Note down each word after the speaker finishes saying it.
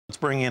Let's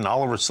bring in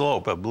Oliver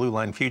Sloup of Blue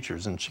Line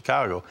Futures in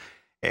Chicago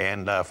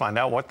and find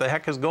out what the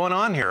heck is going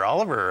on here.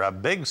 Oliver, a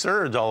big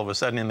surge all of a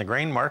sudden in the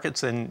grain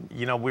markets, and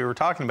you know, we were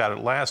talking about it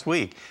last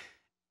week.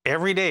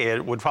 Every day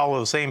it would follow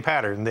the same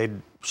pattern.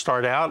 They'd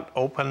start out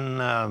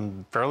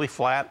open fairly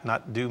flat,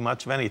 not do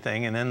much of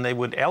anything, and then they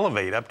would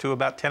elevate up to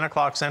about 10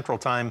 o'clock Central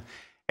Time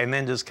and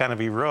then just kind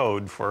of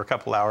erode for a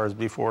couple hours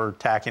before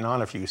tacking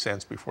on a few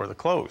cents before the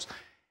close.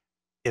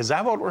 Is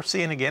that what we're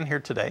seeing again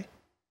here today?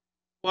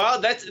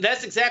 Well, that's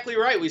exactly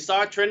right. We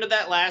saw a trend of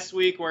that last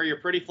week where you're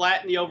pretty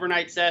flat in the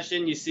overnight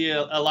session. You see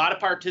a lot of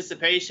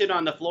participation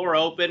on the floor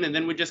open, and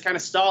then we just kind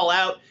of stall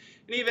out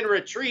and even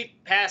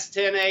retreat past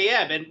 10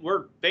 a.m. And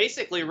we're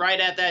basically right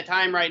at that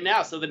time right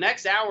now. So the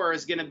next hour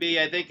is going to be,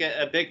 I think,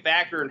 a big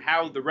factor in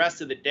how the rest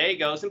of the day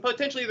goes and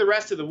potentially the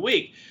rest of the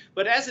week.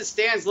 But as it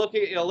stands,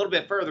 looking a little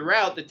bit further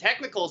out, the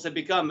technicals have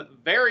become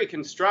very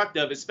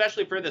constructive,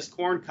 especially for this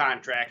corn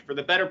contract. For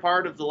the better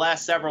part of the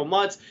last several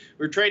months,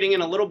 we're trading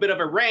in a little bit of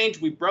a range.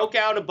 We broke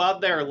out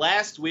above there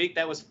last week.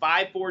 That was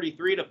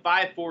 543 to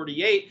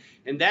 548.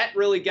 And that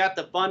really got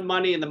the fun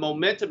money and the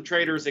momentum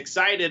traders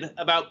excited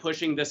about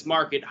pushing this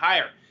market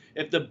higher.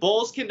 If the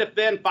bulls can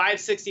defend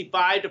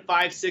 565 to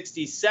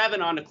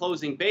 567 on a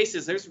closing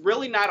basis, there's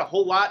really not a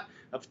whole lot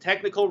of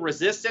technical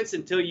resistance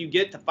until you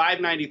get to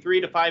 593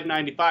 to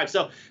 595.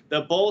 So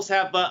the bulls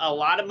have a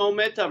lot of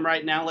momentum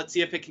right now. Let's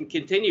see if it can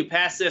continue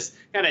past this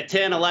kind of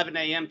 10, 11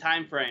 a.m.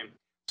 time frame.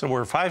 So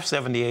we're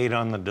 578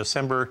 on the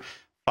December,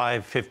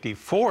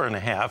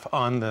 554.5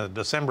 on the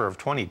December of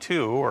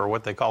 22, or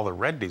what they call the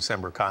red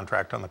December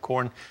contract on the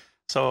corn.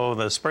 So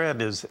the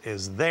spread is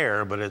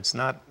there, but it's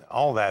not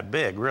all that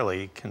big,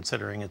 really,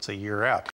 considering it's a year out.